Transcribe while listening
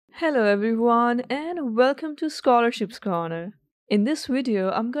Hello everyone and welcome to Scholarships Corner. In this video,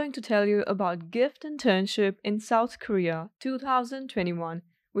 I'm going to tell you about GIFT Internship in South Korea 2021,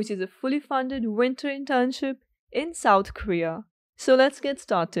 which is a fully funded winter internship in South Korea. So let's get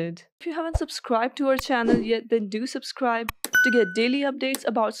started. If you haven't subscribed to our channel yet, then do subscribe to get daily updates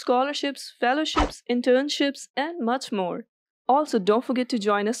about scholarships, fellowships, internships, and much more. Also, don't forget to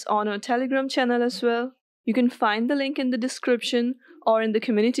join us on our Telegram channel as well. You can find the link in the description or in the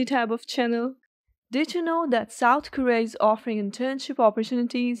community tab of channel. Did you know that South Korea is offering internship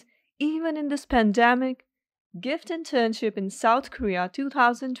opportunities even in this pandemic? GIFT Internship in South Korea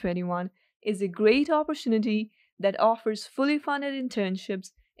 2021 is a great opportunity that offers fully funded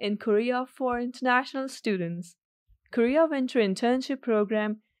internships in Korea for international students. Korea Winter Internship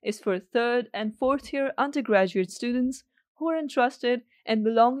Program is for 3rd and 4th year undergraduate students who are interested and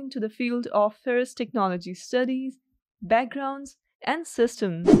belonging to the field of various technology studies, backgrounds, and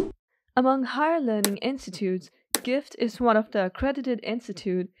systems. Among higher learning institutes, GIFT is one of the accredited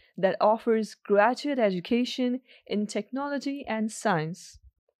institutes that offers graduate education in technology and science.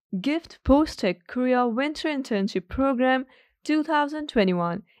 GIFT Post-Tech Korea Winter Internship Program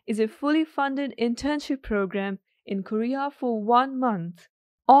 2021 is a fully funded internship program in Korea for 1 month.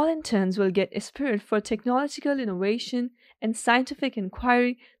 All interns will get a spirit for technological innovation and scientific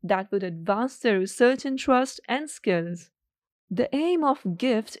inquiry that would advance their research interests and skills. The aim of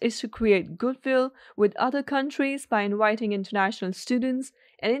GIFT is to create goodwill with other countries by inviting international students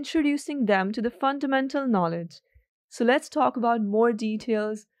and introducing them to the fundamental knowledge. So let's talk about more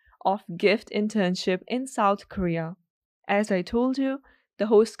details of GIFT internship in South Korea. As I told you, the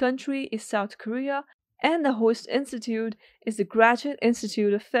host country is South Korea, and the host institute is the Graduate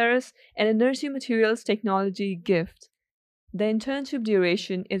Institute of Ferrous and Energy Materials Technology GIFT. The internship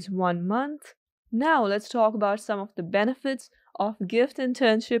duration is 1 month. Now let's talk about some of the benefits of GIFT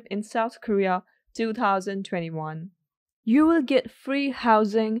internship in South Korea 2021. You will get free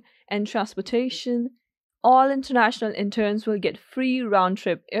housing and transportation. All international interns will get free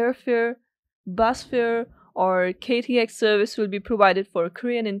round-trip airfare, bus fare, or KTX service will be provided for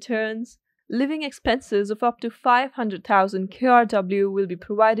Korean interns. Living expenses of up to 500,000 KRW will be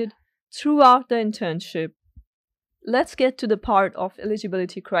provided throughout the internship. Let's get to the part of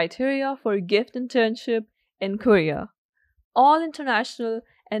eligibility criteria for GIFT internship in Korea. All international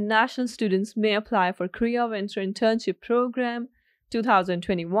and national students may apply for Korea Winter Internship Program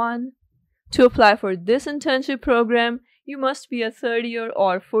 2021. To apply for this internship program, you must be a 3rd year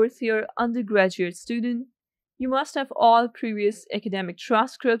or 4th year undergraduate student. You must have all previous academic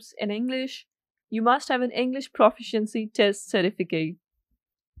transcripts in English. You must have an English proficiency test certificate.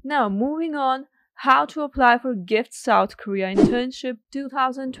 Now, moving on, how to apply for GIFT South Korea Internship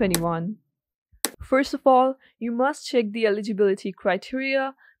 2021. First of all, you must check the eligibility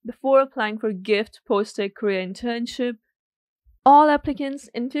criteria before applying for GIFT Post-Tech Korea Internship. All applicants,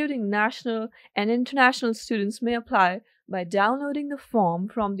 including national and international students, may apply by downloading the form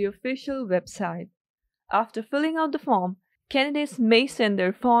from the official website. After filling out the form, candidates may send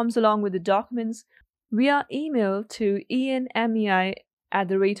their forms along with the documents via email to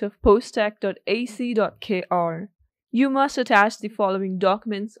enmei@posttech.ac.kr. You must attach the following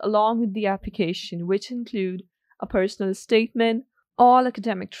documents along with the application, which include a personal statement, all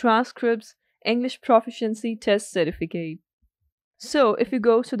academic transcripts, English proficiency test certificate. So, if you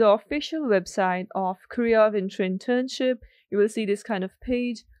go to the official website of Korea Winter Internship, you will see this kind of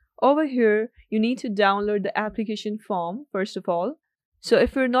page. Over here, you need to download the application form first of all. So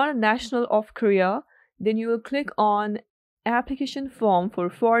if you're not a national of Korea, then you will click on Application Form for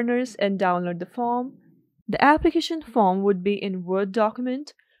Foreigners and download the form. The application form would be in Word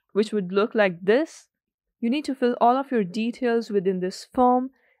document, which would look like this. You need to fill all of your details within this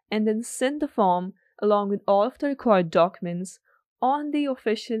form and then send the form along with all of the required documents on the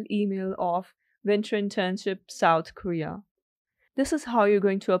official email of Winter Internship South Korea. This is how you're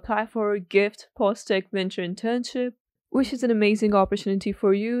going to apply for GIFT Post-Tech Winter Internship, which is an amazing opportunity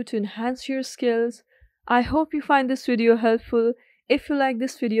for you to enhance your skills. I hope you find this video helpful. If you like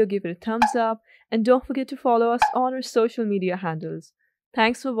this video, give it a thumbs up and don't forget to follow us on our social media handles.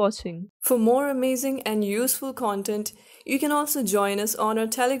 Thanks for watching. For more amazing and useful content, you can also join us on our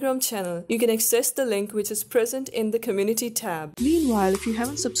Telegram channel. You can access the link which is present in the community tab. Meanwhile, if you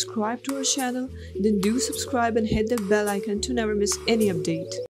haven't subscribed to our channel, then do subscribe and hit the bell icon to never miss any update.